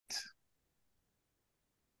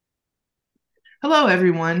Hello,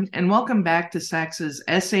 everyone, and welcome back to Sax's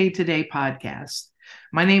Essay Today podcast.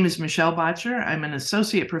 My name is Michelle Botcher. I'm an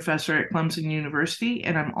associate professor at Clemson University,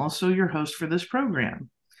 and I'm also your host for this program.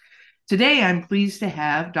 Today, I'm pleased to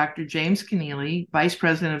have Dr. James Conneely, Vice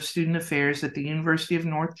President of Student Affairs at the University of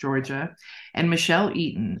North Georgia, and Michelle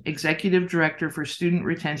Eaton, Executive Director for Student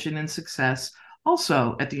Retention and Success,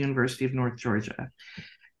 also at the University of North Georgia.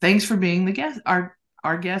 Thanks for being the guest,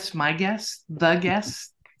 our guest, my guest, the guest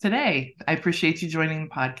today. I appreciate you joining the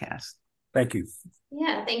podcast. Thank you.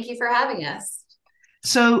 Yeah, thank you for having us.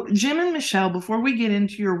 So, Jim and Michelle, before we get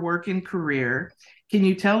into your work and career, can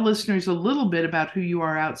you tell listeners a little bit about who you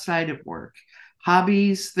are outside of work?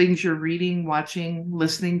 Hobbies, things you're reading, watching,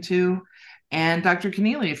 listening to? And Dr.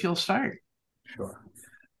 Conneely, if you'll start. Sure.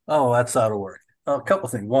 Oh, that's out of work. A couple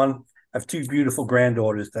things. One, I have two beautiful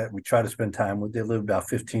granddaughters that we try to spend time with. They live about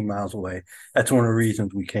 15 miles away. That's one of the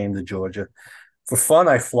reasons we came to Georgia. For fun,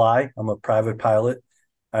 I fly. I'm a private pilot.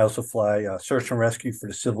 I also fly search and rescue for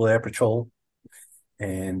the Civil Air Patrol,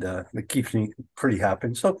 and it keeps me pretty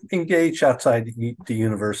happy. So engaged outside the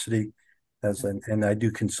university, and I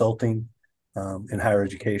do consulting in higher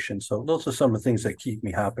education. So those are some of the things that keep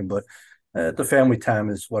me happy. But the family time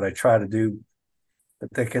is what I try to do,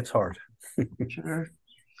 but that gets hard. Sure.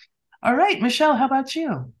 All right, Michelle, how about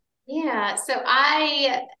you? Yeah, so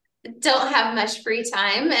I don't have much free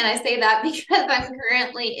time, and I say that because I'm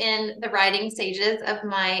currently in the writing stages of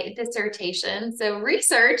my dissertation. So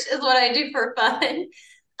research is what I do for fun.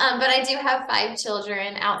 But I do have five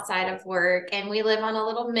children outside of work, and we live on a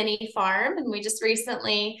little mini farm, and we just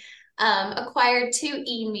recently acquired two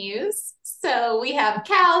emus. So we have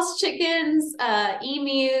cows, chickens,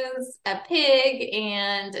 emus, a pig,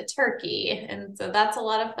 and a turkey. And so that's a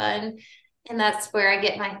lot of fun. And that's where I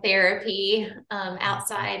get my therapy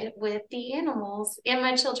outside with the animals and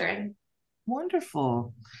my children.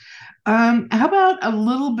 Wonderful. How about a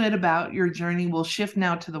little bit about your journey? We'll shift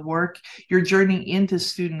now to the work, your journey into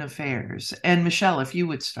student affairs. And Michelle, if you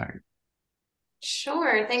would start.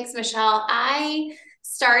 Sure. Thanks, Michelle. I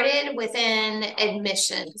started within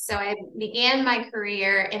admissions. So I began my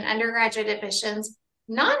career in undergraduate admissions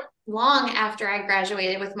not long after I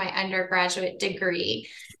graduated with my undergraduate degree.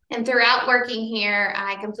 And throughout working here,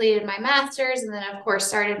 I completed my master's and then, of course,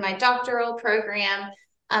 started my doctoral program.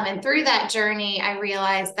 And through that journey, I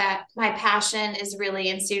realized that my passion is really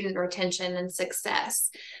in student retention and success.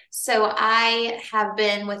 So I have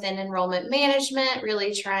been within enrollment management,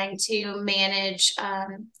 really trying to manage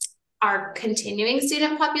our continuing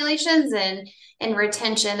student populations and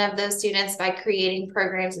retention of those students by creating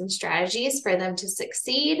programs and strategies for them to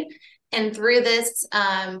succeed. And through this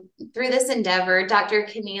endeavor, Dr.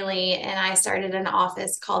 Conneely and I started an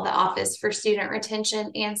office called the Office for Student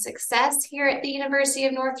Retention and Success here at the University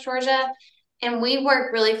of North Georgia. And we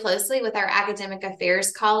work really closely with our academic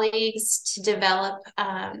affairs colleagues to develop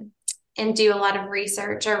and do a lot of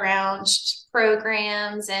research around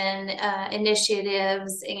programs and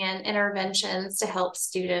initiatives and interventions to help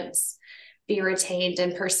students be retained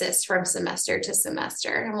and persist from semester to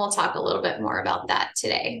semester. And we'll talk a little bit more about that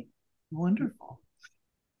today. Wonderful.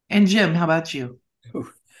 And Jim, how about you?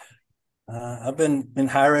 I've been in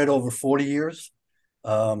higher ed over 40 years.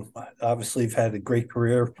 Obviously, I've had a great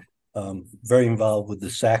career, very involved with the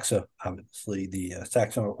SACSA, obviously, the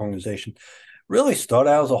SACSA organization. Really started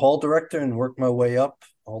out as a hall director and worked my way up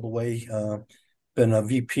all the way. Been a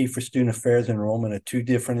VP for student affairs and enrollment at two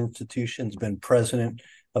different institutions, been president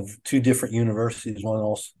of two different universities, one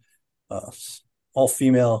all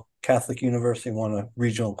female Catholic university, one a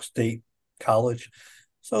regional state college.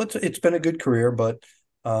 So it's been a good career, but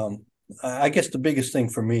I guess the biggest thing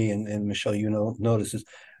for me, and Michelle, notice is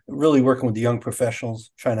really working with the young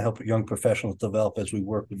professionals, trying to help young professionals develop as we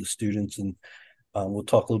work with the students. And we'll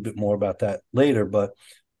talk a little bit more about that later, but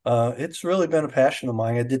it's really been a passion of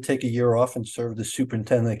mine. I did take a year off and served as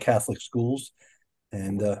superintendent of Catholic schools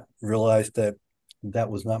and realized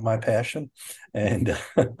that was not my passion. And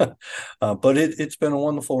but it's been a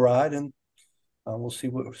wonderful ride, and we'll see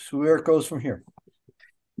where it goes from here.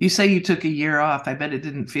 You say you took a year off. I bet it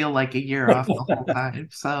didn't feel like a year off the whole time.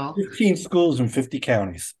 So 15 schools in 50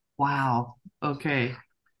 counties. wow. Okay.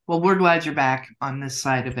 Well, we're glad you're back on this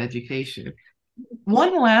side of education.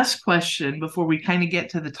 One last question before we kind of get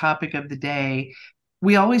to the topic of the day.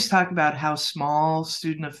 We always talk about how small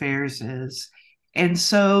student affairs is. And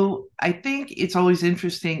so I think it's always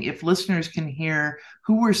interesting if listeners can hear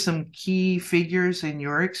who were some key figures in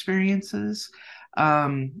your experiences,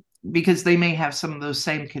 because they may have some of those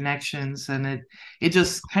same connections, and it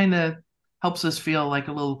just kind of helps us feel like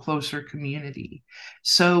a little closer community.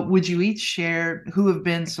 So would you each share who have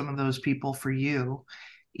been some of those people for you?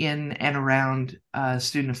 in and around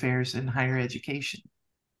student affairs in higher education?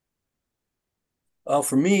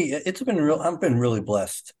 For me, it's been real. I've been really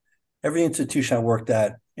blessed. Every institution I worked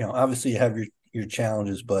at, obviously you have your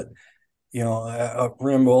challenges, but I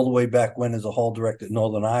remember all the way back when as a hall director at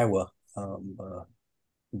Northern Iowa,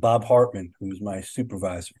 Bob Hartman, who was my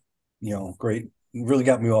supervisor, great, really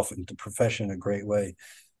got me off into the profession in a great way.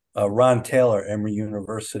 Ron Taylor, Emory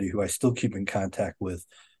University, who I still keep in contact with,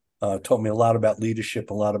 taught me a lot about leadership,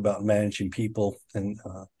 a lot about managing people, and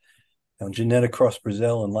Janetta Cross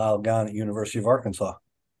Brazil and Lyle Gahn at University of Arkansas.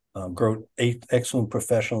 Grow 8 excellent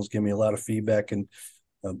professionals, give me a lot of feedback, and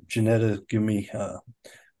Janetta give me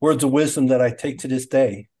words of wisdom that I take to this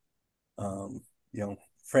day.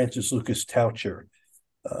 Francis Lucas Toucher,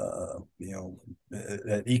 at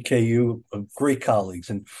EKU, great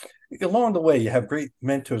colleagues. And along the way, you have great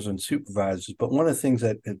mentors and supervisors. But one of the things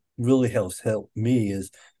that it really helped me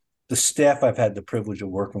is the staff I've had the privilege of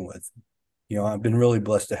working with. I've been really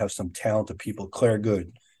blessed to have some talented people. Claire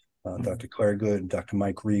Good, Dr. Claire Good, Dr.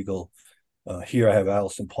 Mike Regal. Here I have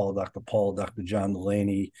Allison Paul, Dr. John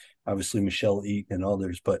Delaney, obviously Michelle Eaton and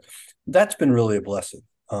others. But that's been really a blessing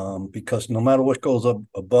because no matter what goes up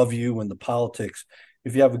above you in the politics,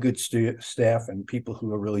 if you have a good staff and people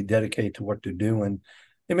who are really dedicated to what they're doing,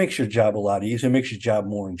 it makes your job a lot easier. It makes your job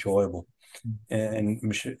more enjoyable. And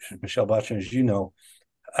Michelle Botchin, as you know,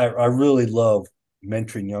 I really love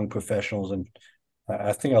mentoring young professionals. And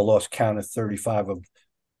I think I lost count of 35 of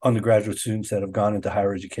undergraduate students that have gone into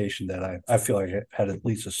higher education that I feel like I had at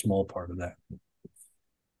least a small part of that.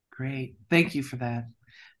 Great. Thank you for that.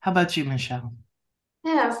 How about you, Michelle?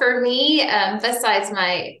 Yeah, for me, besides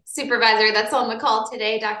my supervisor that's on the call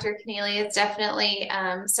today, Dr. Conneely is definitely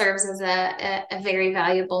serves as a very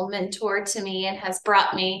valuable mentor to me and has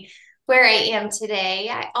brought me where I am today.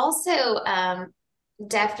 I also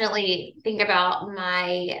definitely think about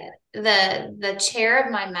the chair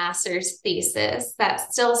of my master's thesis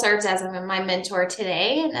that still serves as my mentor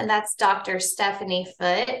today, and that's Dr. Stephanie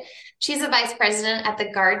Foote. She's a vice president at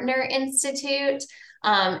the Gardner Institute,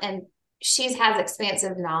 and she has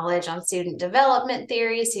expansive knowledge on student development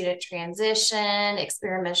theory, student transition,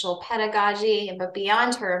 experiential pedagogy, but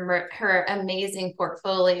beyond her amazing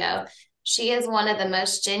portfolio, she is one of the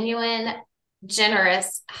most genuine,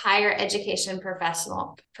 generous higher education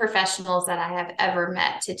professionals that I have ever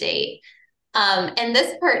met to date. And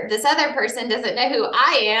this other person doesn't know who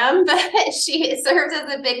I am, but she serves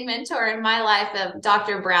as a big mentor in my life of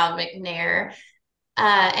Dr. Brown McNair.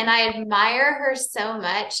 And I admire her so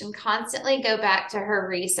much and constantly go back to her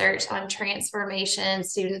research on transformation,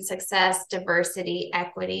 student success, diversity,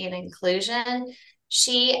 equity, and inclusion.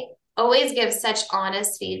 She always gives such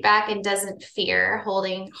honest feedback and doesn't fear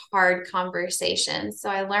holding hard conversations. So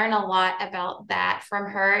I learn a lot about that from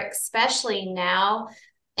her, especially now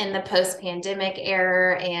in the post-pandemic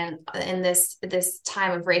era and in this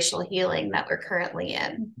time of racial healing that we're currently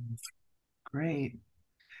in. Great.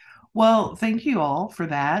 Well, thank you all for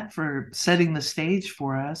that, for setting the stage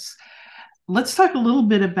for us. Let's talk a little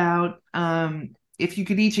bit about if you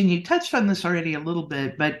could each, and you touched on this already a little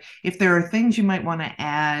bit, but if there are things you might want to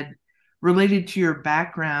add related to your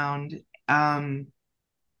background to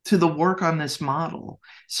the work on this model.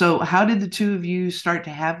 So how did the two of you start to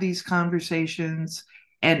have these conversations,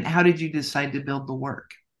 and how did you decide to build the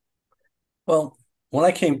work? Well, when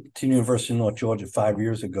I came to University of North Georgia 5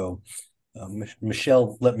 years ago,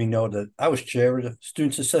 Michelle let me know that I was chair of the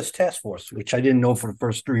Student Success Task Force, which I didn't know for the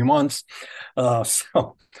first 3 months.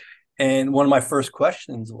 And one of my first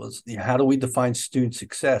questions was, how do we define student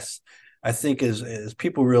success? I think as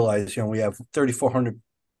people realize, we have 3,400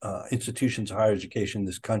 institutions of higher education in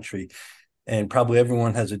this country, and probably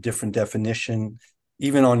everyone has a different definition,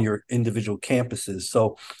 even on your individual campuses.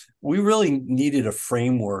 So we really needed a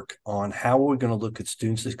framework on how we're going to look at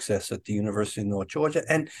student success at the University of North Georgia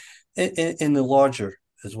and in the larger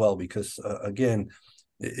as well, because again,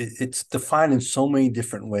 it's defined in so many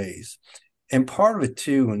different ways. And part of it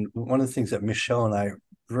too, and one of the things that Michelle and I are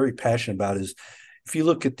very passionate about is, if you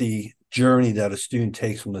look at the journey that a student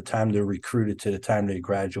takes from the time they're recruited to the time they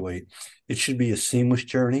graduate, it should be a seamless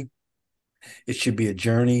journey. It should be a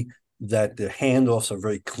journey that the handoffs are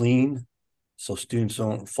very clean, so students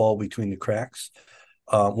don't fall between the cracks.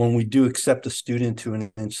 When we do accept a student to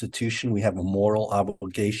an institution, we have a moral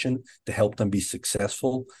obligation to help them be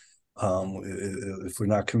successful. If we're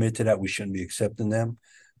not committed to that, we shouldn't be accepting them.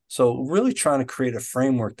 So really trying to create a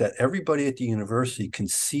framework that everybody at the university can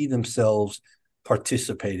see themselves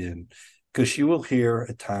participate in, because you will hear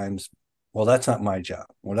at times, well, that's not my job.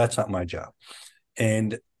 Well, that's not my job.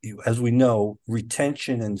 And as we know,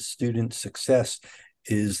 retention and student success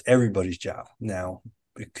is everybody's job. Now,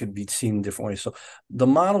 it could be seen in different ways. So the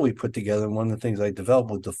model we put together, one of the things I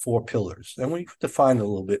developed was the 4 pillars, and we defined it a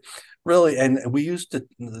little bit, really, and we used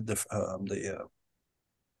the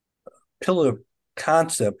pillar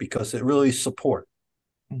concept because it really support.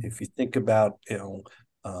 If you think about,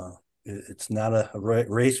 it's not a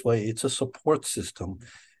raceway, it's a support system.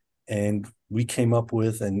 And we came up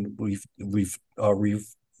with, and we've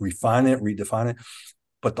refined it, redefine it.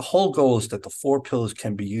 But the whole goal is that the 4 pillars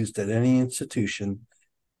can be used at any institution,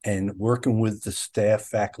 and working with the staff,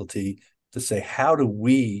 faculty to say, how do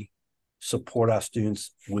we support our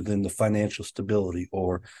students within the financial stability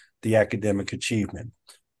or the academic achievement?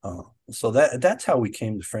 So that's how we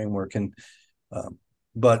came to framework. And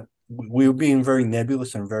but we were being very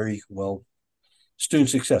nebulous and very, well, student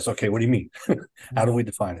success. Okay, what do you mean? How do we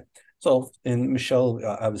define it? So, and Michelle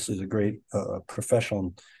obviously is a great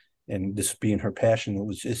professional, and this being her passion,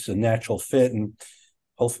 it's a natural fit, and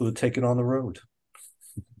hopefully we'll take it on the road.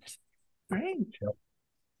 Great. Yep.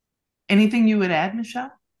 Anything you would add,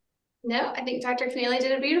 Michelle? No, I think Dr. Conneely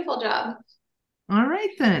did a beautiful job. All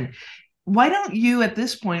right, then. Why don't you, at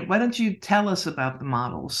this point, why don't you tell us about the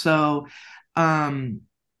model? So,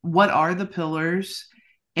 what are the pillars?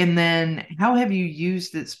 And then how have you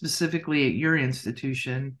used it specifically at your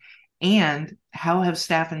institution? And how have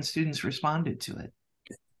staff and students responded to it?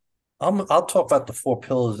 I'll talk about the 4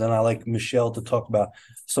 pillars, and I like Michelle to talk about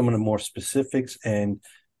some of the more specifics and,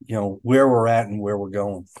 where we're at and where we're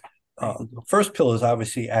going. The first pillar is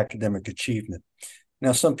obviously academic achievement.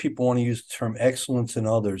 Now, some people want to use the term excellence, and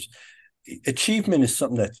others. Achievement is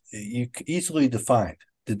something that you easily define.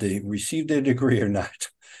 Did they receive their degree or not?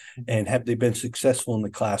 And have they been successful in the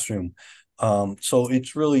classroom? So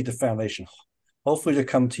it's really the foundation. Hopefully they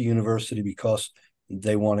come to university because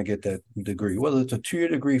they want to get that degree, whether it's a 2-year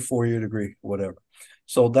degree, 4-year degree, whatever.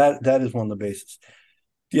 So that is one of the bases.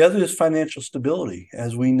 The other is financial stability.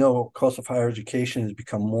 As we know, cost of higher education has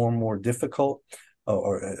become more and more difficult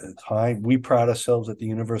or high. We pride ourselves at the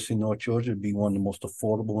University of North Georgia to be one of the most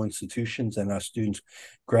affordable institutions, and our students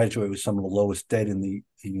graduate with some of the lowest debt in the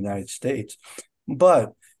United States.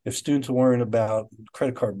 But if students are worrying about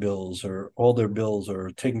credit card bills or all their bills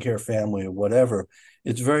or taking care of family or whatever,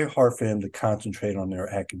 it's very hard for them to concentrate on their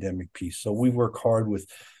academic piece. So we work hard with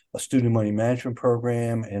a student money management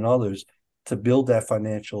program and others to build that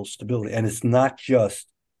financial stability. And it's not just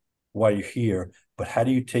while you're here, but how do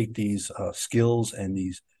you take these skills and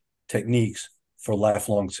these techniques for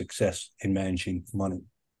lifelong success in managing money?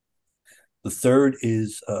 The third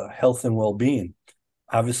is health and well-being.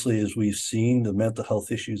 Obviously, as we've seen, the mental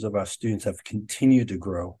health issues of our students have continued to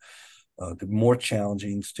grow. The more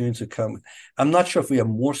challenging students are coming. I'm not sure if we have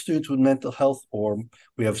more students with mental health or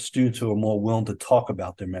we have students who are more willing to talk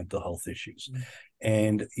about their mental health issues. Mm-hmm.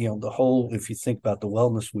 And, the whole, if you think about the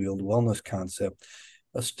wellness wheel, the wellness concept,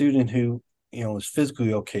 a student who, is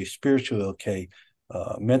physically okay, spiritually okay,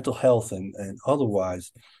 mental health and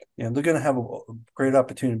otherwise, they're going to have a great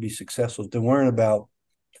opportunity to be successful. If they're worrying about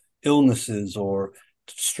illnesses or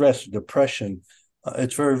stress, depression,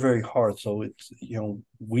 it's very, very hard. So it's,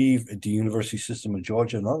 we at the University System of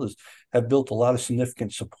Georgia and others have built a lot of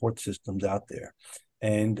significant support systems out there.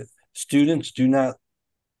 And students do not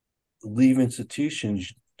leave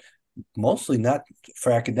institutions, mostly not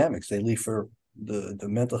for academics. They leave for the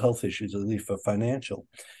mental health issues, they leave for financial.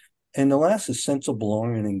 And the last is sense of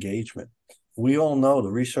belonging and engagement. We all know the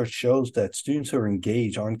research shows that students who are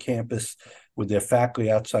engaged on campus with their faculty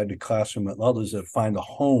outside the classroom and others that find a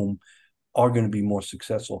home are going to be more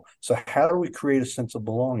successful. So how do we create a sense of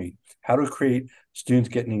belonging? How do we create students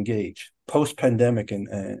getting engaged? Post-pandemic, and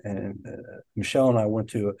Michelle and I went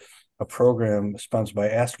to a program sponsored by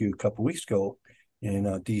ASCU a couple of weeks ago in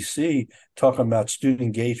DC, talking about student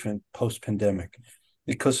engagement post-pandemic,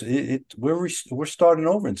 because we're starting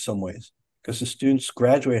over in some ways, because the students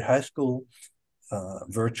graduate high school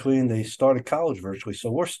virtually and they started college virtually.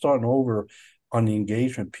 So we're starting over on the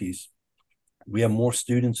engagement piece. We have more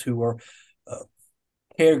students who are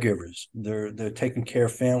caregivers. They're taking care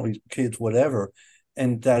of families, kids, whatever,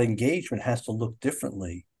 and that engagement has to look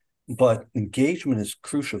differently. But engagement is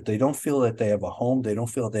crucial. If they don't feel that they have a home, they don't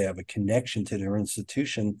feel they have a connection to their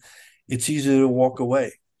institution, it's easier to walk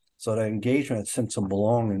away. So that engagement, that sense of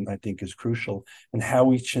belonging, I think, is crucial. And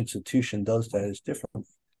how each institution does that is different.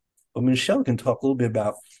 But Michelle can talk a little bit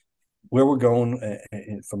about where we're going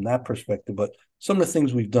from that perspective. But some of the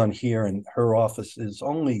things we've done here in her office is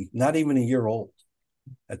only not even a year old.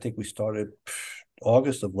 I think we started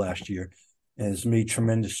August of last year, and it's made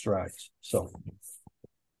tremendous strides. So.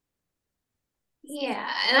 Yeah,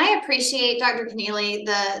 and I appreciate, Dr. Conneely,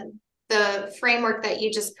 the framework that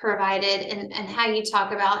you just provided and how you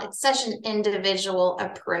talk about it's such an individual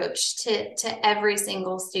approach to every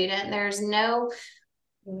single student. There's no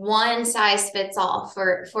one size fits all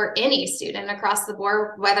for any student across the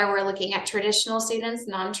board, whether we're looking at traditional students,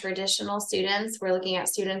 non-traditional students, we're looking at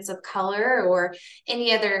students of color, or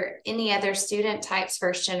any other student types,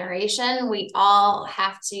 first generation. We all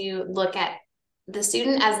have to look at the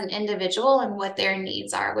student as an individual and what their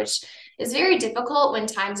needs are, which is very difficult when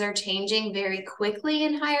times are changing very quickly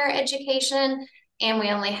in higher education and we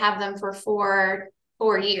only have them for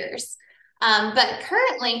four years. But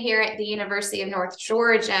currently here at the University of North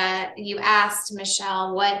Georgia, you asked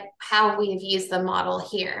Michelle how we've used the model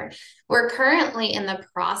here. We're currently in the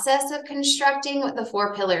process of constructing what the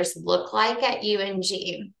 4 pillars look like at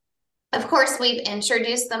UNG. Of course, we've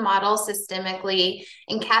introduced the model systemically,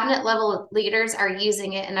 and cabinet level leaders are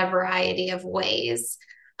using it in a variety of ways.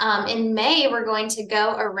 In May, we're going to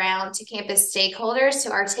go around to campus stakeholders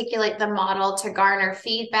to articulate the model, to garner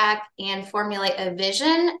feedback and formulate a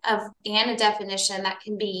vision and a definition that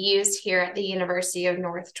can be used here at the University of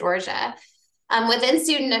North Georgia. Within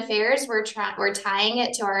student affairs, we're tying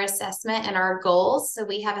it to our assessment and our goals. So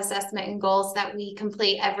we have assessment and goals that we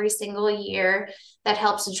complete every single year that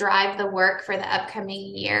helps drive the work for the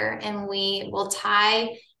upcoming year. And we will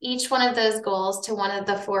tie each one of those goals to one of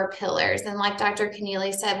the 4 pillars. And like Dr.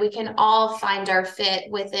 Conneely said, we can all find our fit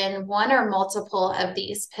within one or multiple of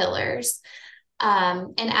these pillars.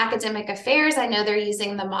 In academic affairs, I know they're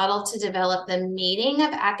using the model to develop the meaning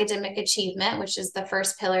of academic achievement, which is the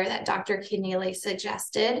first pillar that Dr. Conneely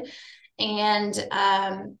suggested. And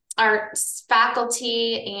our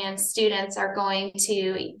faculty and students are going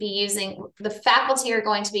to be using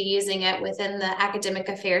it within the academic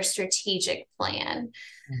affairs strategic plan.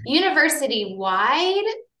 University-wide,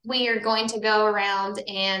 we are going to go around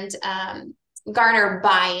and garner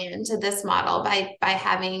buy-in to this model by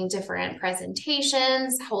having different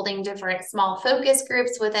presentations, holding different small focus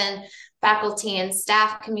groups within faculty and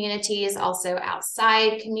staff communities, also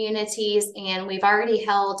outside communities. And we've already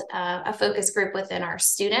held a focus group within our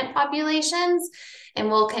student populations, and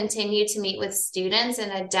we'll continue to meet with students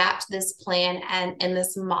and adapt this plan and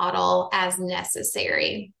this model as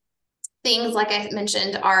necessary. Things, like I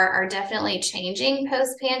mentioned, are definitely changing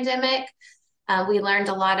post-pandemic. We learned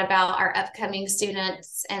a lot about our upcoming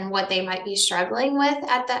students and what they might be struggling with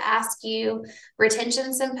at the Ask You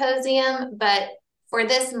Retention Symposium. But for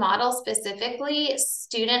this model specifically,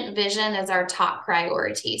 student vision is our top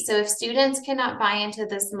priority. So if students cannot buy into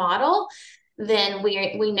this model, then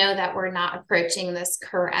we know that we're not approaching this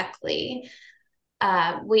correctly.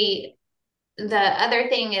 The other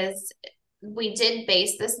thing is, we did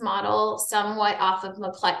base this model somewhat off of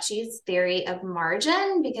McClutchy's theory of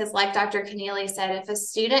margin, because like Dr. Conneely said, if a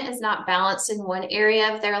student is not balanced in one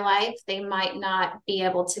area of their life, they might not be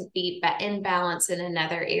able to be in balance in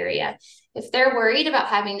another area. If they're worried about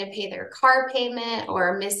having to pay their car payment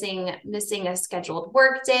or missing a scheduled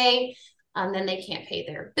work day, then they can't pay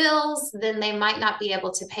their bills, then they might not be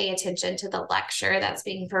able to pay attention to the lecture that's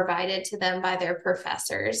being provided to them by their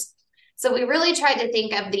professors. So we really tried to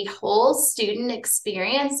think of the whole student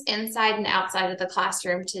experience inside and outside of the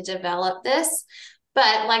classroom to develop this.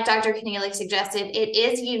 But like Dr. Conneely suggested, it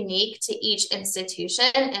is unique to each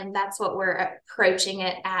institution, and that's what we're approaching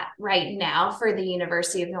it at right now for the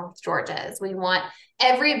University of North Georgia. Is we want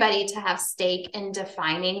everybody to have stake in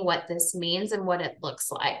defining what this means and what it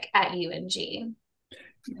looks like at UNG.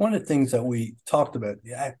 One of the things that we talked about,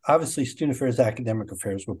 obviously student affairs, academic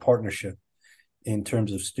affairs were partnership in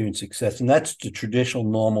terms of student success. And that's the traditional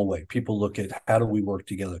normal way. People look at how do we work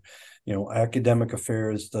together? Academic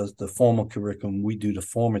affairs does the formal curriculum. We do the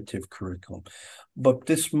formative curriculum. But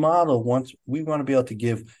this model, we want to be able to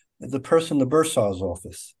give the person in the bursar's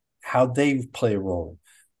office, how they play a role.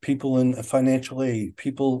 People in financial aid,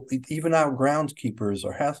 people, even our groundskeepers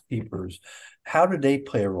or housekeepers, how do they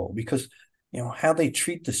play a role? Because how they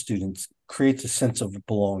treat the students creates a sense of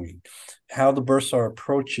belonging. How the bursar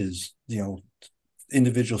approaches,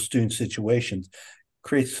 individual student situations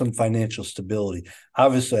creates some financial stability.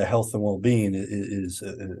 Obviously, health and well-being is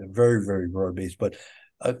a very, very broad base. But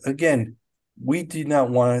again, we do not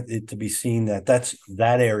want it to be seen that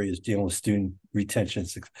area is dealing with student retention.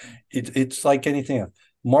 It's like anything else.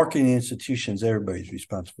 Marketing institutions, everybody's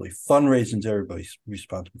responsibility. Fundraising is everybody's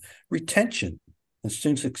responsibility. Retention and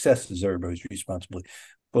student success is everybody's responsibility.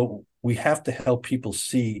 But we have to help people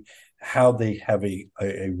see how they have a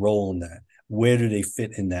role in that. Where do they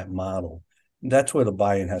fit in that model? That's where the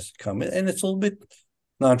buy-in has to come. And it's a little bit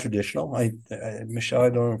non-traditional. Michelle, I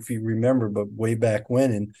don't know if you remember, but way back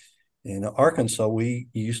when In Arkansas, we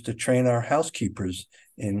used to train our housekeepers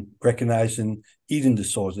in recognizing eating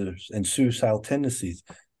disorders and suicidal tendencies.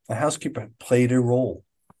 The housekeeper played a role.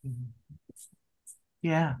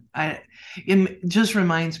 Yeah, it just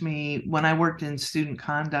reminds me when I worked in student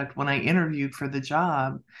conduct, when I interviewed for the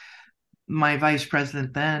job, my vice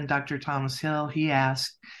president then, Dr. Thomas Hill, he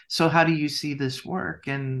asked, "So how do you see this work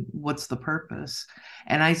and what's the purpose?"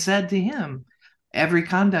 And I said to him, every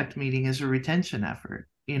conduct meeting is a retention effort,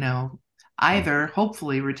 either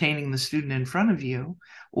hopefully retaining the student in front of you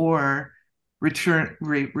or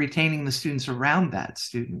retaining the students around that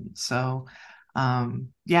student. So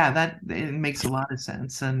yeah, that it makes a lot of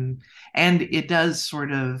sense. And it does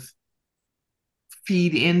sort of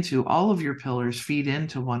feed into all of your pillars, feed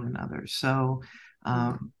into one another. So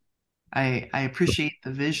I appreciate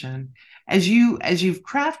the vision as you've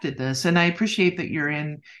crafted this, and I appreciate that you're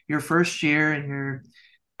in your first year and you're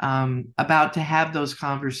about to have those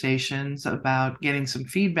conversations about getting some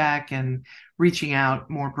feedback and reaching out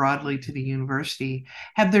more broadly to the university.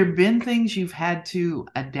 Have there been things you've had to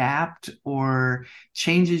adapt or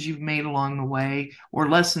changes you've made along the way or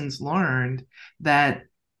lessons learned that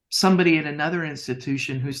somebody at another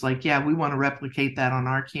institution who's like, yeah, we want to replicate that on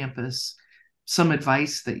our campus, some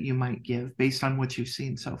advice that you might give based on what you've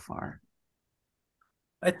seen so far?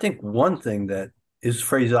 I think one thing that is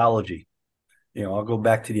phraseology. I'll go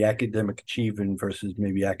back to the academic achievement versus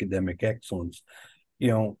maybe academic excellence.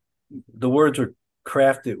 The words are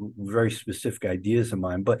crafted with very specific ideas in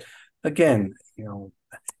mind. But again,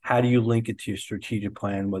 how do you link it to your strategic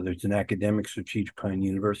plan, whether it's an academic strategic plan,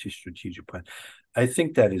 university strategic plan? I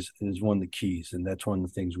think that is one of the keys, and that's one of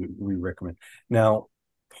the things we recommend. Now,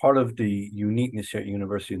 part of the uniqueness here at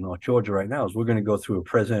University of North Georgia right now is we're going to go through a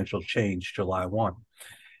presidential change July 1.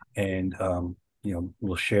 And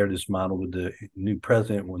we'll share this model with the new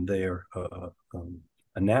president when they are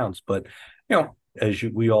announced. But as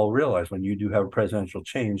we all realize, when you do have a presidential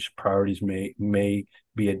change, priorities may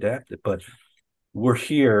be adapted. But we're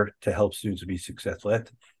here to help students be successful.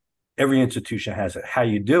 Every institution has it. How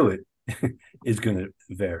you do it is going to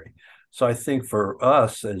vary. So I think for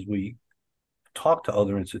us, as we talk to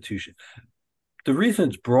other institutions, the reason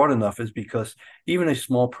it's broad enough is because even a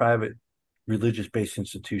small private religious-based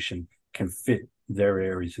institution can fit their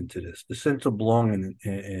areas into this. The sense of belonging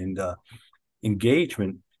and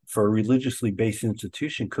engagement for a religiously based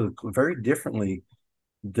institution could look very differently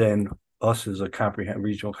than us as a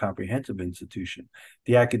regional comprehensive institution.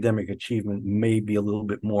 The academic achievement may be a little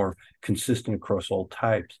bit more consistent across all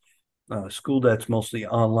types. School that's mostly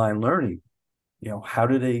online learning, how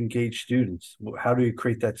do they engage students? How do you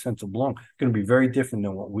create that sense of belonging? It's going to be very different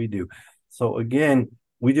than what we do. So again,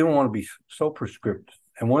 we didn't want to be so prescriptive.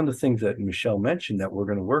 And one of the things that Michelle mentioned that we're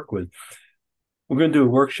going to work with, we're going to do a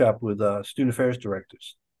workshop with student affairs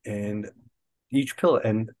directors and each pillar,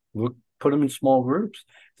 and we'll put them in small groups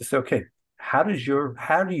to say, okay, how do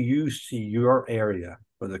you see your area,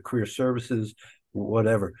 whether career services,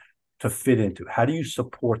 whatever, to fit into? How do you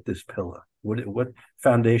support this pillar? What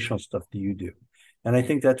foundational stuff do you do? And I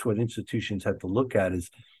think that's what institutions have to look at is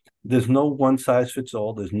there's no one size fits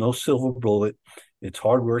all. There's no silver bullet. It's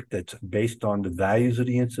hard work that's based on the values of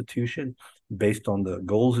the institution, based on the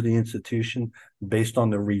goals of the institution, based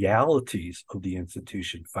on the realities of the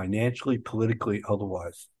institution, financially, politically,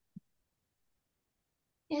 otherwise.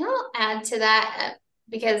 And I'll add to that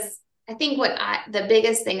because I think the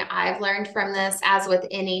biggest thing I've learned from this, as with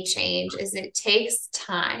any change, is it takes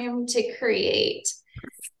time to create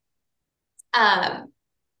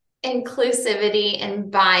inclusivity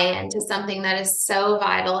and buy-in to something that is so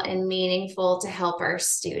vital and meaningful to help our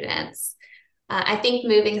students. I think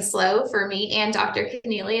moving slow for me and Dr.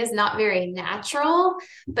 Conneely is not very natural,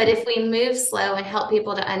 but if we move slow and help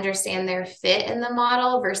people to understand their fit in the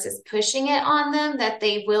model versus pushing it on them, that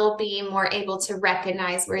they will be more able to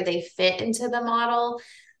recognize where they fit into the model,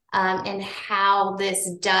 and how this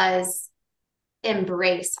does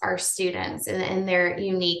embrace our students and their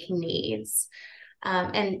unique needs.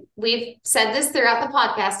 And we've said this throughout the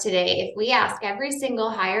podcast today. If we ask every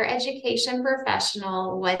single higher education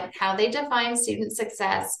professional how they define student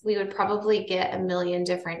success, we would probably get a million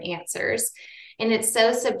different answers. And it's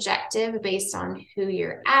so subjective based on who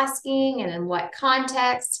you're asking and in what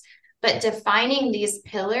context. But defining these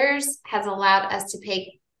pillars has allowed us to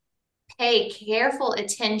pay careful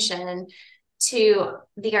attention to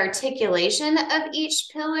the articulation of each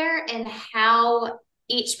pillar and how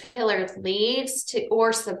each pillar leads to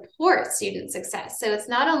or supports student success. So it's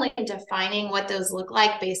not only defining what those look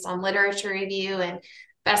like based on literature review and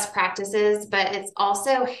best practices, but it's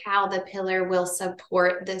also how the pillar will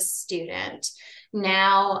support the student.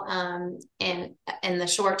 now, in the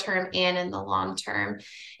short term and in the long term.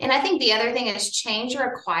 And I think the other thing is change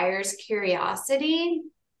requires curiosity.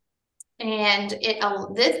 And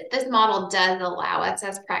this model does allow us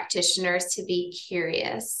as practitioners to be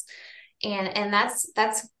curious. And that's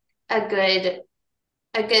a good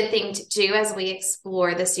thing to do as we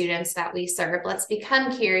explore the students that we serve. Let's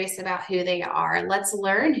become curious about who they are. Let's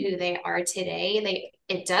learn who they are today.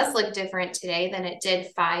 It does look different today than it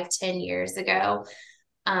did 5-10 years ago.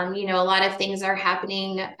 A lot of things are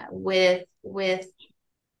happening with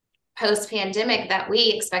post-pandemic that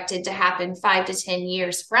we expected to happen 5 to 10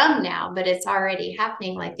 years from now, but it's already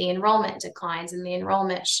happening, like the enrollment declines and the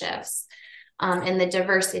enrollment shifts, and the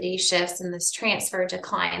diversity shifts and this transfer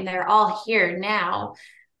decline. They're all here now.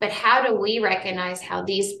 But how do we recognize how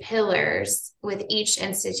these pillars with each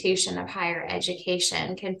institution of higher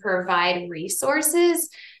education can provide resources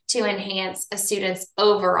to enhance a student's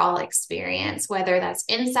overall experience, whether that's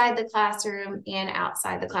inside the classroom and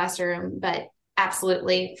outside the classroom, but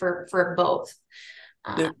absolutely for both.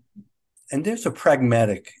 And there's a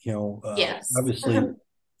pragmatic, Yes. obviously,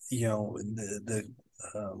 the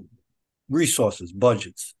resources,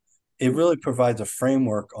 budgets. It really provides a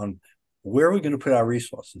framework on where are we going to put our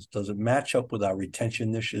resources? Does it match up with our retention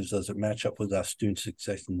initiatives? Does it match up with our student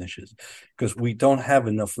success initiatives? Because we don't have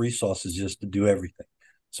enough resources just to do everything.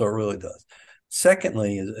 So it really does.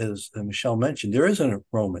 Secondly, as Michelle mentioned, there is an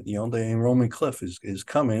enrollment. The enrollment cliff is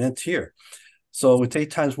coming. It's here. So it's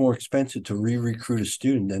 8 times more expensive to re-recruit a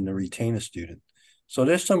student than to retain a student. So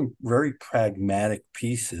there's some very pragmatic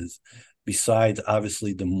pieces besides,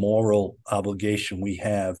 obviously, the moral obligation we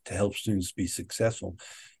have to help students be successful.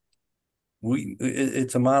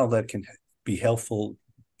 It's a model that can be helpful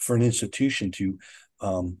for an institution to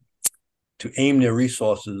aim their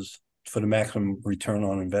resources for the maximum return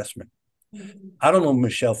on investment. Mm-hmm. I don't know,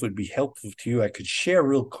 Michelle, if it would be helpful to you. I could share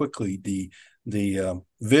real quickly the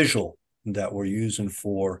visual that we're using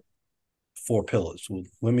for 4 pillars. Well,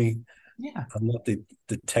 let me. Yeah. I'm not the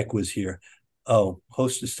tech whiz here. Oh,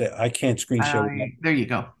 hostess, I can't screen share. There you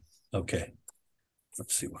go. Okay.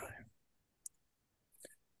 Let's see what.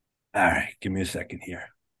 All right, give me a second here.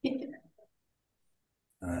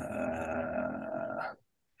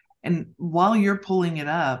 And while you're pulling it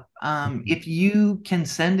up, if you can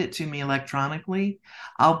send it to me electronically,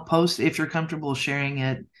 I'll post, if you're comfortable sharing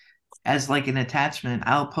it as like an attachment,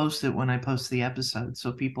 I'll post it when I post the episode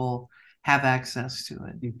so people have access to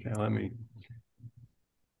it. Okay, let me.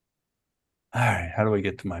 All right, how do I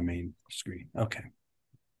get to my main screen? Okay.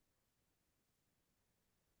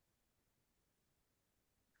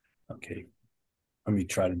 Okay, let me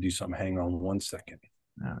try to do something. Hang on 1 second.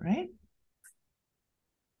 All right.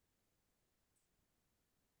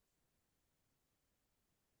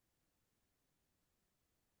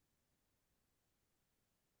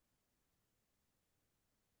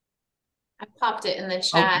 I popped it in the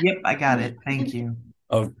chat. Oh, yep, I got it. Thank you.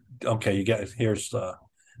 Oh, okay, you got it. Here's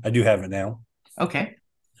I do have it now. Okay.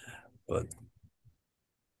 But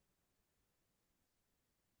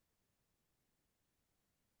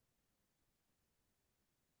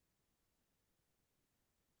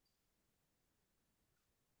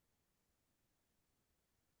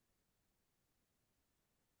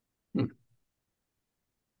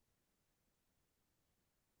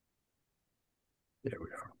there we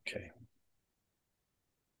are. Okay.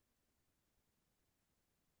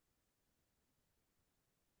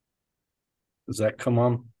 Does that come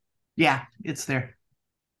on? Yeah, it's there.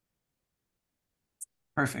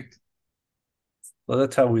 Perfect. Well,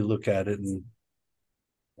 that's how we look at it. And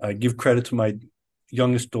I give credit to my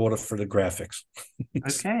youngest daughter for the graphics.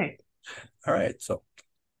 Okay. All right. So,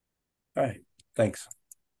 all right. Thanks.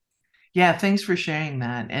 Yeah, thanks for sharing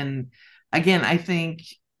that. And again, I think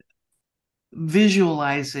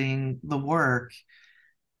visualizing the work,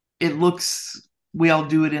 we all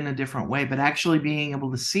do it in a different way, but actually being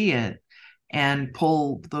able to see it and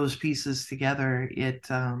pull those pieces together,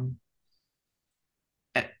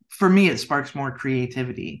 for me, it sparks more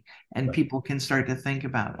creativity, and people can start to think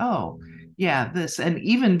about, oh, yeah, this. And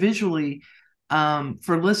even visually,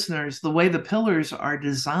 for listeners, the way the pillars are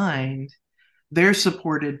designed, they're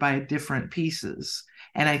supported by different pieces.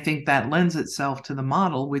 And I think that lends itself to the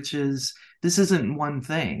model, which is, this isn't one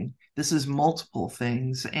thing. This is multiple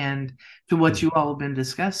things. And to what you all have been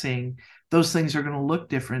discussing, those things are going to look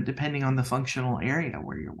different depending on the functional area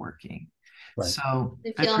where you're working. Right. So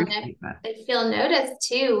if you'll notice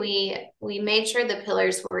too, we made sure the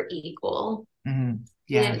pillars were equal. Mm-hmm.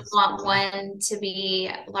 Yes. We didn't want one to be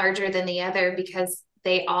larger than the other because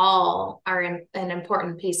they all are an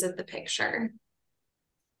important piece of the picture.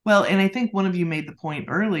 Well, and I think one of you made the point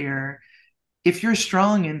earlier, if you're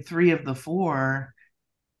strong in three of the four,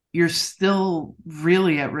 you're still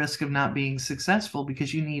really at risk of not being successful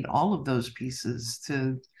because you need all of those pieces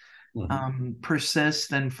to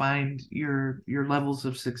persist and find your levels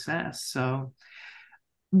of success. So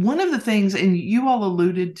one of the things, and you all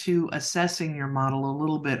alluded to assessing your model a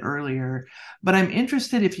little bit earlier, but I'm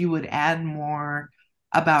interested if you would add more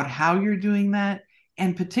about how you're doing that,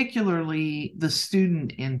 and particularly the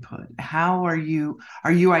student input. How are you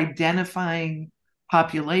identifying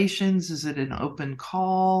populations? Is it an open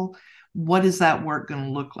call? What is that work going to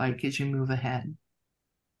look like as you move ahead?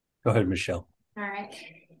 Go ahead, Michelle. All right.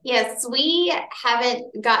 Yes, we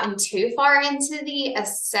haven't gotten too far into the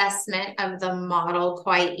assessment of the model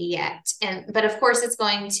quite yet. But of course, it's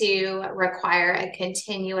going to require a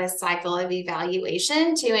continuous cycle of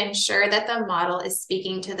evaluation to ensure that the model is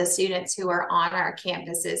speaking to the students who are on our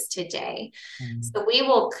campuses today. So we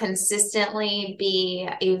will consistently be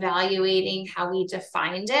evaluating how we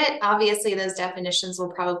defined it. Obviously, those definitions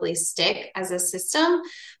will probably stick as a system,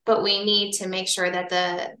 but we need to make sure that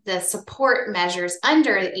the support measures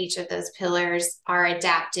under each of those pillars are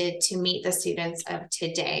adapted to meet the students of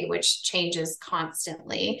today, which changes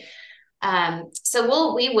constantly.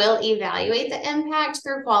 So we will evaluate the impact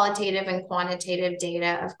through qualitative and quantitative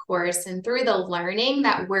data, of course, and through the learning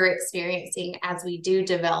that we're experiencing as we do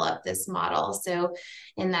develop this model. So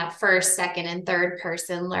in that first, second, and third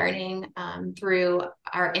person learning, through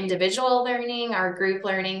our individual learning, our group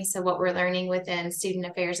learning, so what we're learning within student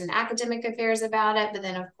affairs and academic affairs about it, but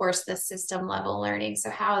then of course the system level learning.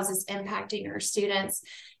 So how is this impacting our students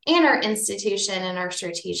and our institution and our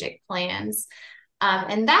strategic plans?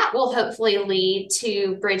 And that will hopefully lead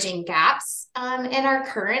to bridging gaps in our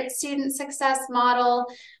current student success model,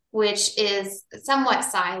 which is somewhat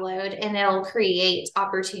siloed, and it'll create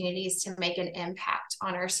opportunities to make an impact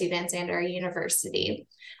on our students and our university.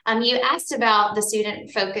 You asked about the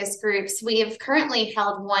student focus groups. We have currently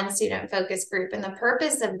held one student focus group, and the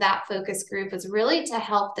purpose of that focus group was really to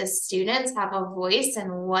help the students have a voice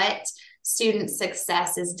in what student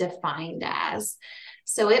success is defined as.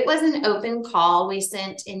 So it was an open call. We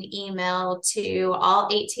sent an email to all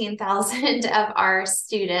 18,000 of our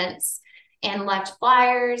students and left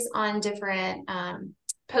flyers on different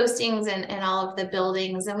postings in all of the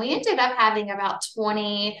buildings. And we ended up having about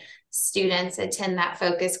 20 students attend that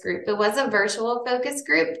focus group. It was a virtual focus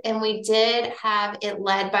group, and we did have it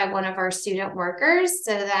led by one of our student workers,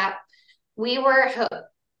 so that we were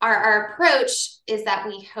our approach is that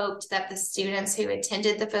we hoped that the students who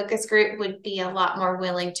attended the focus group would be a lot more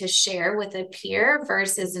willing to share with a peer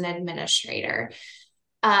versus an administrator.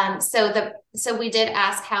 So we did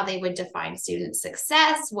ask how they would define student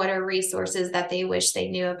success. What are resources that they wish they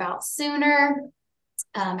knew about sooner?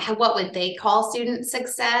 What would they call student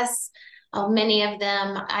success? Many of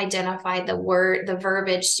them identified the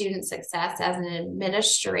verbiage student success as an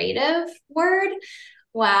administrative word.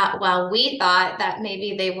 While we thought that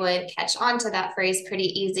maybe they would catch on to that phrase pretty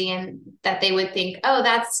easy, and that they would think, oh,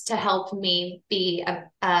 that's to help me be a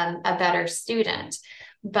better student.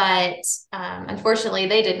 But unfortunately,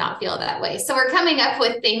 they did not feel that way. So we're coming up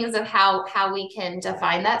with things of how we can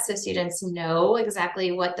define that, so students know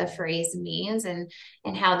exactly what the phrase means and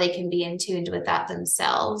how they can be in tune with that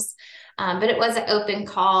themselves. But it was an open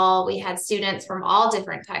call. We had students from all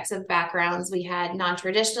different types of backgrounds. We had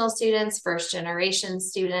non-traditional students, first-generation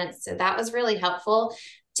students. So that was really helpful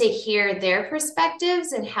to hear their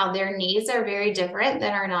perspectives and how their needs are very different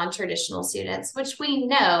than our non-traditional students, which we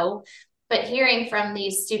know. But hearing from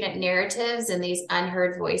these student narratives and these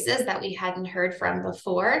unheard voices that we hadn't heard from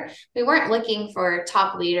before, we weren't looking for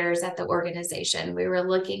top leaders at the organization. We were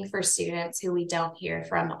looking for students who we don't hear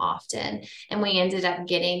from often. And we ended up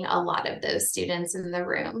getting a lot of those students in the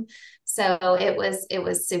room. So it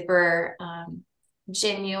was super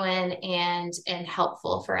genuine and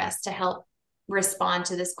helpful for us to help respond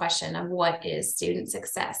to this question of what is student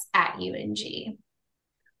success at UNG.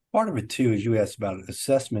 Part of it too, as you asked about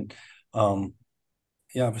assessment,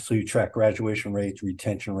 yeah, obviously you track graduation rates,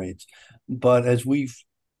 retention rates, but as we've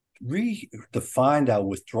redefined our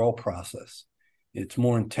withdrawal process, it's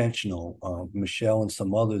more intentional. Michelle and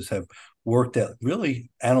some others have worked at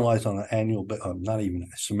really analyze on an annual, not even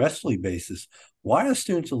a semesterly basis, why are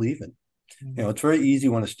students leaving? You know, it's very easy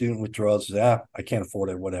when a student withdraws, I can't afford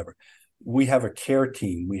it, whatever. We have a care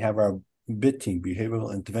team, we have our BIT team,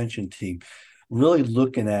 behavioral intervention team, really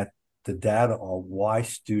looking at the data on why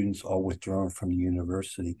students are withdrawing from the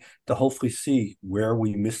university to hopefully see where are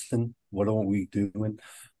we missing, what are we doing.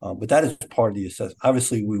 But that is part of the assessment.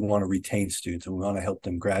 Obviously, we want to retain students and we want to help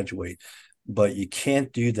them graduate, but you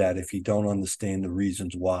can't do that if you don't understand the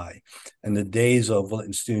reasons why. And the days of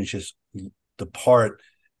letting students just depart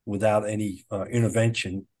without any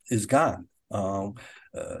intervention is gone.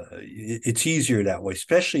 It's easier that way,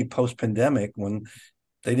 especially post-pandemic when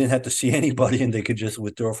they didn't have to see anybody and they could just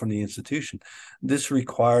withdraw from the institution. This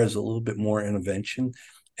requires a little bit more intervention.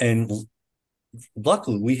 And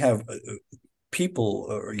luckily, we have people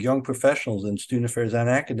or young professionals in student affairs and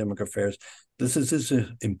academic affairs. This is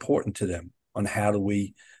important to them on how do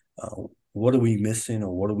we, what are we missing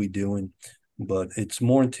or what are we doing? But it's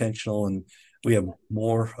more intentional, and we have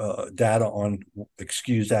more data on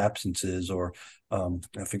excused absences or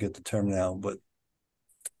I forget the term now, but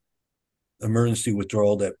emergency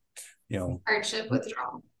withdrawal that, hardship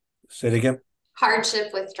withdrawal. Say it again.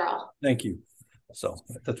 Hardship withdrawal. Thank you. So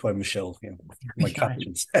that's why Michelle, my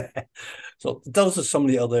conscience. So those are some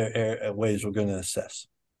of the other ways we're going to assess.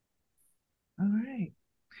 All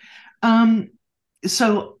right.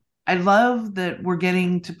 So I love that we're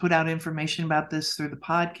getting to put out information about this through the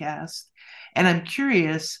podcast. And I'm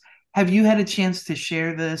curious, have you had a chance to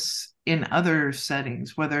share this in other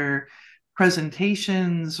settings, whether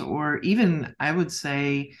presentations or even, I would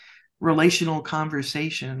say, relational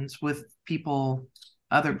conversations with people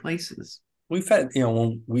other places? We've had,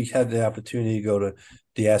 when we had the opportunity to go to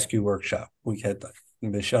the Ask You workshop,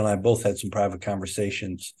 Michelle and I both had some private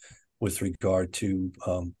conversations with regard to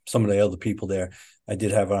some of the other people there. I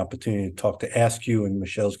did have an opportunity to talk to Ask You, and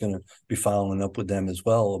Michelle's going to be following up with them as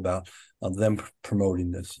well about them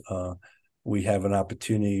promoting this. We have an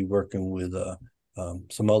opportunity working with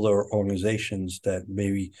some other organizations that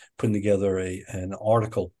may be putting together an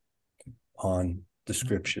article on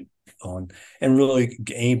description and really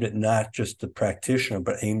aimed at not just the practitioner,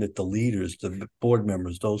 but aimed at the leaders, the board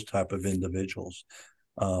members, those type of individuals,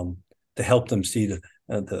 to help them see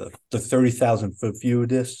the 30,000 foot view of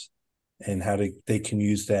this and how they can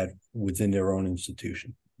use that within their own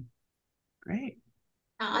institution. Great.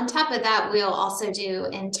 On top of that, we'll also do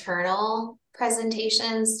internal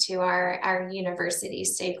presentations to our university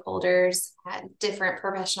stakeholders at different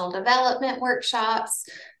professional development workshops,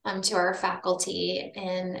 to our faculty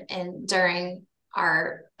and during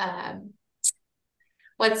our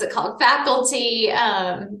what's it called, faculty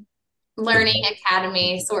learning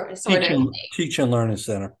academy sort of teach and learning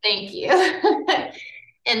center. Thank you.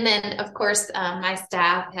 And then of course my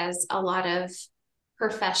staff has a lot of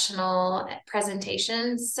professional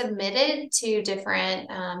presentations submitted to different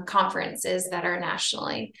conferences that are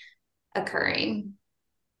nationally occurring.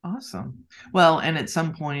 Awesome. Well, and at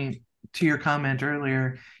some point, to your comment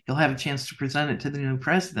earlier, you'll have a chance to present it to the new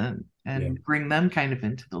president and bring them kind of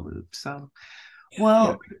into the loop. So,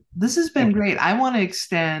 well, this has been great. I want to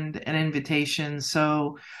extend an invitation.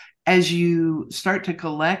 So as you start to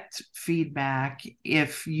collect feedback,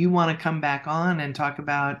 if you want to come back on and talk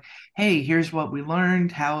about, hey, here's what we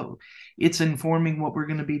learned, how it's informing what we're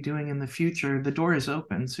going to be doing in the future, the door is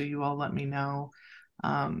open. So you all let me know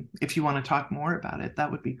if you want to talk more about it.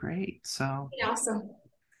 That would be great. So awesome.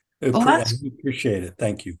 I appreciate it.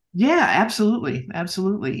 Thank you. Yeah, absolutely.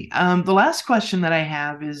 Absolutely. The last question that I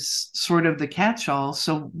have is sort of the catch-all.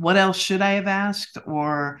 So what else should I have asked,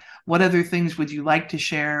 or what other things would you like to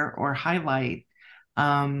share or highlight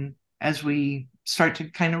as we start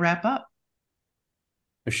to kind of wrap up?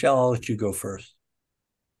 Michelle, I'll let you go first.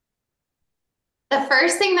 The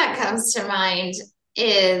first thing that comes to mind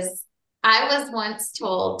is I was once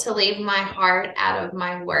told to leave my heart out of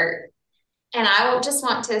my work. And I will just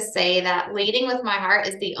want to say that leading with my heart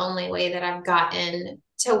is the only way that I've gotten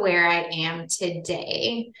to where I am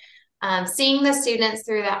today. Seeing the students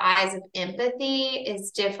through the eyes of empathy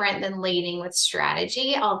is different than leading with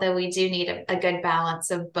strategy, although we do need a good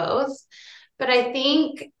balance of both. But I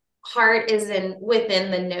think heart is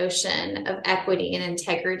within the notion of equity and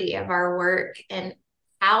integrity of our work. And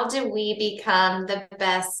how do we become the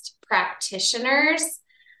best practitioners?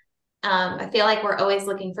 I feel like we're always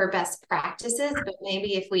looking for best practices, but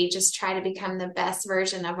maybe if we just try to become the best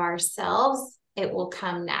version of ourselves, it will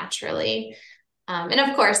come naturally. And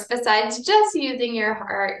of course, besides just using your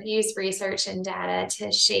heart, use research and data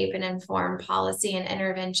to shape and inform policy and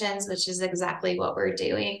interventions, which is exactly what we're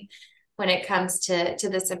doing when it comes to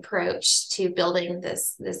this approach to building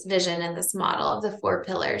this vision and this model of the 4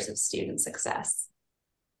 pillars of student success.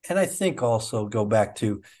 And I think also go back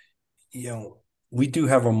to, we do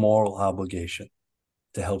have a moral obligation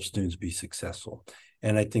to help students be successful.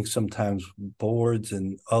 And I think sometimes boards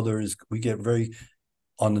and others, we get very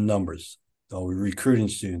on the numbers. We're recruiting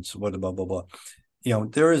students, blah, blah, blah, blah.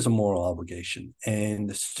 There is a moral obligation. And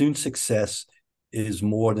the student success is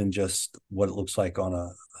more than just what it looks like on a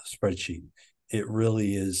spreadsheet. It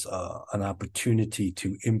really is an opportunity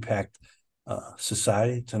to impact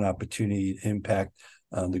society. It's an opportunity to impact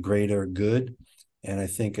the greater good. And I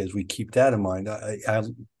think as we keep that in mind, a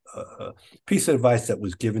piece of advice that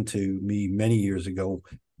was given to me many years ago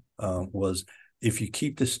was, if you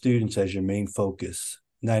keep the students as your main focus,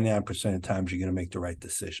 99% of the times you're going to make the right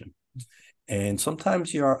decision. And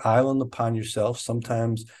sometimes you're island upon yourself.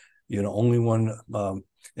 Sometimes you're the only one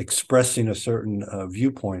expressing a certain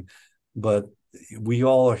viewpoint. But we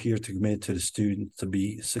all are here to commit to the students to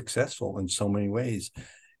be successful in so many ways.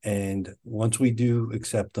 And once we do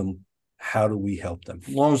accept them, how do we help them?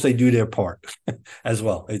 As long as they do their part as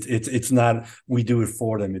well. It's not we do it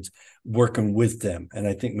for them. It's working with them. And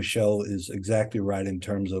I think Michelle is exactly right in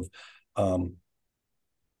terms of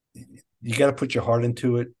you got to put your heart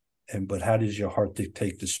into it. But how does your heart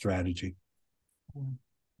dictate the strategy?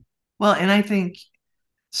 Well, and I think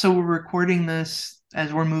so. We're recording this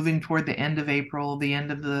as we're moving toward the end of April, the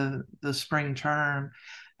end of the spring term.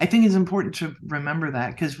 I think it's important to remember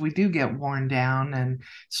that, because we do get worn down and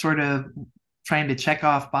sort of trying to check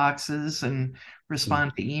off boxes and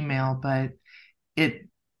respond to email, but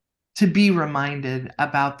to be reminded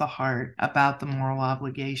about the heart, about the moral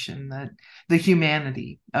obligation, that the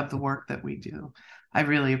humanity of the work that we do. I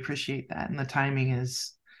really appreciate that. And the timing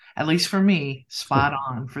is, at least for me, spot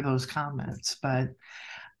on for those comments. But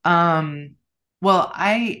well,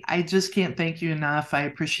 I just can't thank you enough. I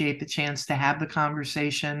appreciate the chance to have the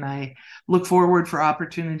conversation. I look forward for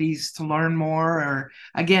opportunities to learn more, or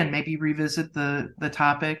again, maybe revisit the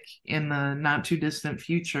topic in the not too distant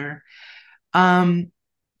future.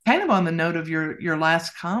 Kind of on the note of your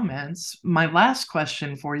last comments, my last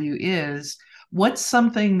question for you is, what's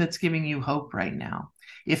something that's giving you hope right now?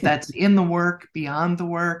 If that's in the work, beyond the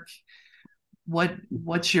work,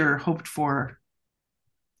 what's your hoped for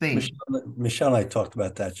thing? Michelle and I talked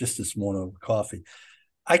about that just this morning over coffee.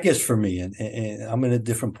 I guess for me, and I'm in a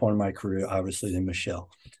different point of my career, obviously, than Michelle.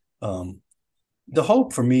 The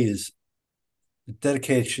hope for me is the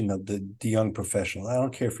dedication of the young professional. I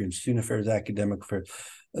don't care if you're in student affairs, academic affairs,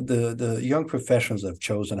 the young professionals that have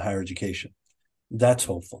chosen higher education. That's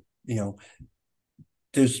hopeful.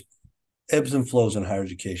 There's ebbs and flows in higher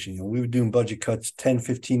education. We were doing budget cuts 10,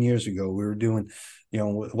 15 years ago. We were doing,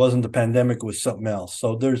 it wasn't the pandemic, it was something else.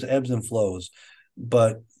 So there's ebbs and flows.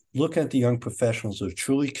 But looking at the young professionals who are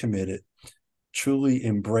truly committed, truly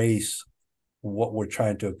embrace what we're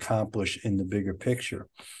trying to accomplish in the bigger picture,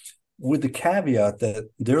 with the caveat that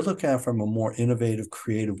they're looking at it from a more innovative,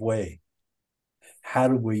 creative way. How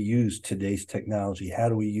do we use today's technology? How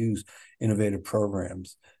do we use innovative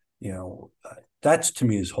programs? That's to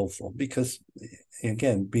me is hopeful, because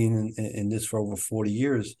again, being in this for over 40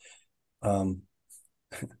 years, I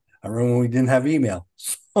remember when we didn't have email.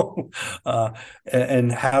 So,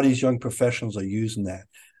 and how these young professionals are using that.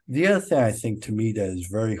 The other thing I think to me that is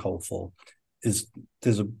very hopeful is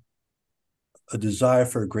there's a desire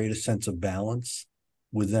for a greater sense of balance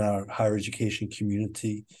within our higher education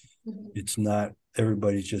community. Mm-hmm. It's not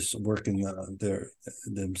everybody's just working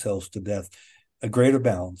themselves to death. A greater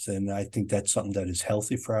balance, and I think that's something that is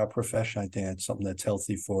healthy for our profession. I think that's something that's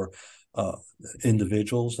healthy for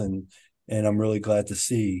individuals, and I'm really glad to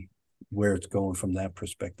see where it's going from that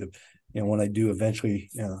perspective. When I do eventually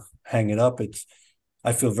hang it up,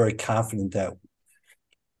 I feel very confident that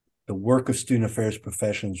the work of student affairs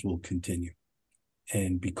professionals will continue,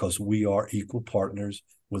 and because we are equal partners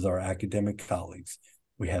with our academic colleagues,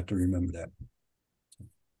 we have to remember that.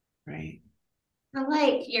 Right. I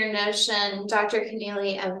like your notion, Dr.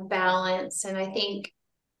 Conneely, of balance. And I think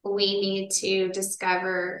we need to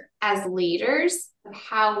discover as leaders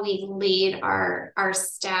how we lead our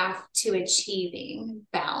staff to achieving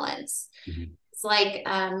balance. Mm-hmm. It's like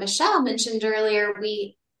Michelle mentioned earlier,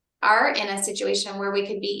 we are in a situation where we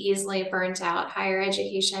could be easily burnt out. Higher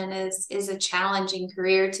education is a challenging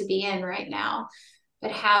career to be in right now. But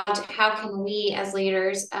how can we as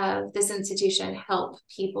leaders of this institution help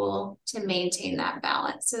people to maintain that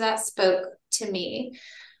balance? So that spoke to me.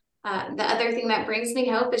 The other thing that brings me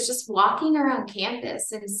hope is just walking around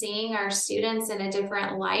campus and seeing our students in a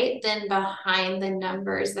different light than behind the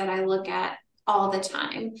numbers that I look at all the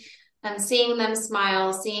time. Seeing them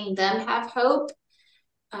smile, seeing them have hope.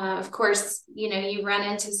 Of course, you run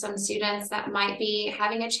into some students that might be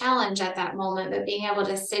having a challenge at that moment, but being able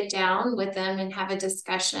to sit down with them and have a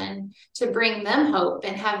discussion to bring them hope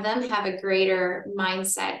and have them have a greater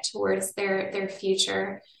mindset towards their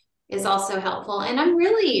future is also helpful. And I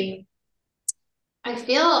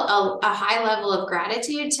feel a high level of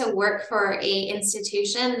gratitude to work for a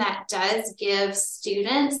institution that does give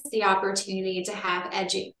students the opportunity to have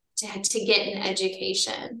to get an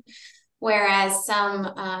education. Whereas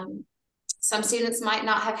some some students might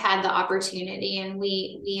not have had the opportunity, and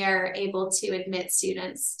we are able to admit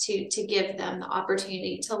students to give them the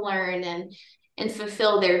opportunity to learn and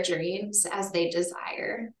fulfill their dreams as they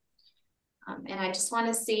desire. And I just want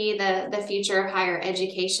to see the future of higher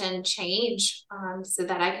education change, so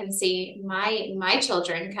that I can see my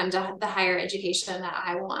children come to the higher education that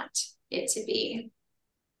I want it to be.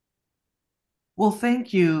 Well,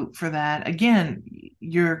 thank you for that. Again,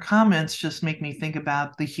 your comments just make me think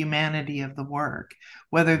about the humanity of the work,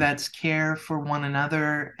 whether that's care for one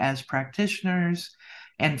another as practitioners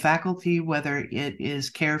and faculty, whether it is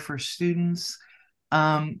care for students,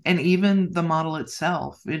 and even the model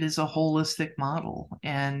itself. It is a holistic model.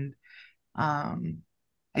 And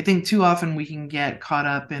I think too often we can get caught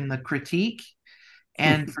up in the critique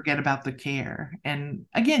and forget about the care. And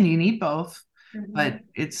again, you need both, but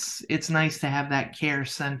it's nice to have that care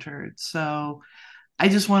centered. So I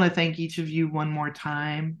just want to thank each of you one more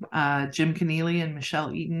time. Jim Conneely and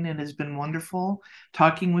Michelle Eaton, it has been wonderful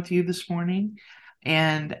talking with you this morning,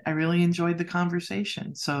 and I really enjoyed the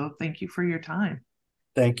conversation. So thank you for your time.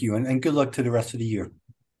 Thank you, and good luck to the rest of the year.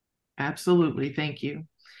 Absolutely. Thank you.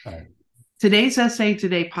 All right. Today's Essay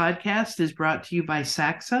Today podcast is brought to you by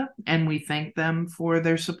SACSA, and we thank them for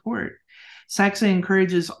their support. SACSA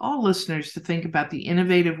encourages all listeners to think about the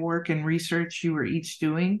innovative work and research you are each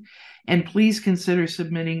doing, and please consider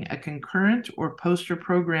submitting a concurrent or poster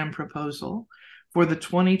program proposal for the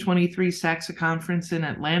 2023 SACSA Conference in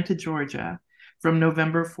Atlanta, Georgia, from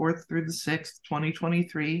November 4th through the 6th,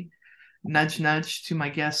 2023. Nudge, nudge to my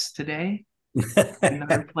guests today.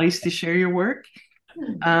 Another place to share your work.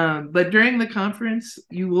 But during the conference,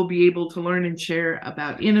 you will be able to learn and share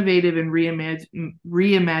about innovative and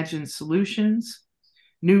reimagined solutions,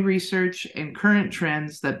 new research, and current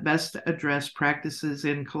trends that best address practices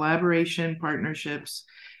in collaboration, partnerships,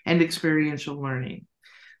 and experiential learning.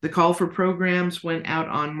 The call for programs went out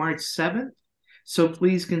on March 7th, so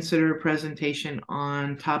please consider a presentation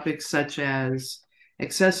on topics such as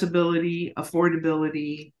accessibility,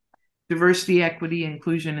 affordability, diversity, equity,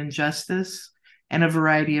 inclusion, and justice, and a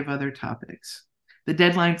variety of other topics. The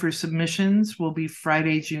deadline for submissions will be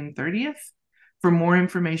Friday, June 30th. For more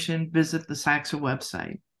information, visit the SACSA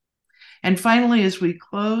website. And finally, as we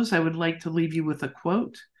close, I would like to leave you with a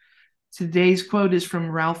quote. Today's quote is from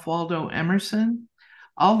Ralph Waldo Emerson.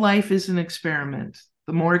 All life is an experiment.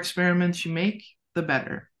 The more experiments you make, the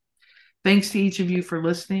better. Thanks to each of you for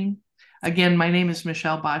listening. Again, my name is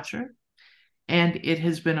Michelle Botcher, and it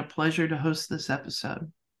has been a pleasure to host this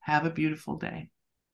episode. Have a beautiful day.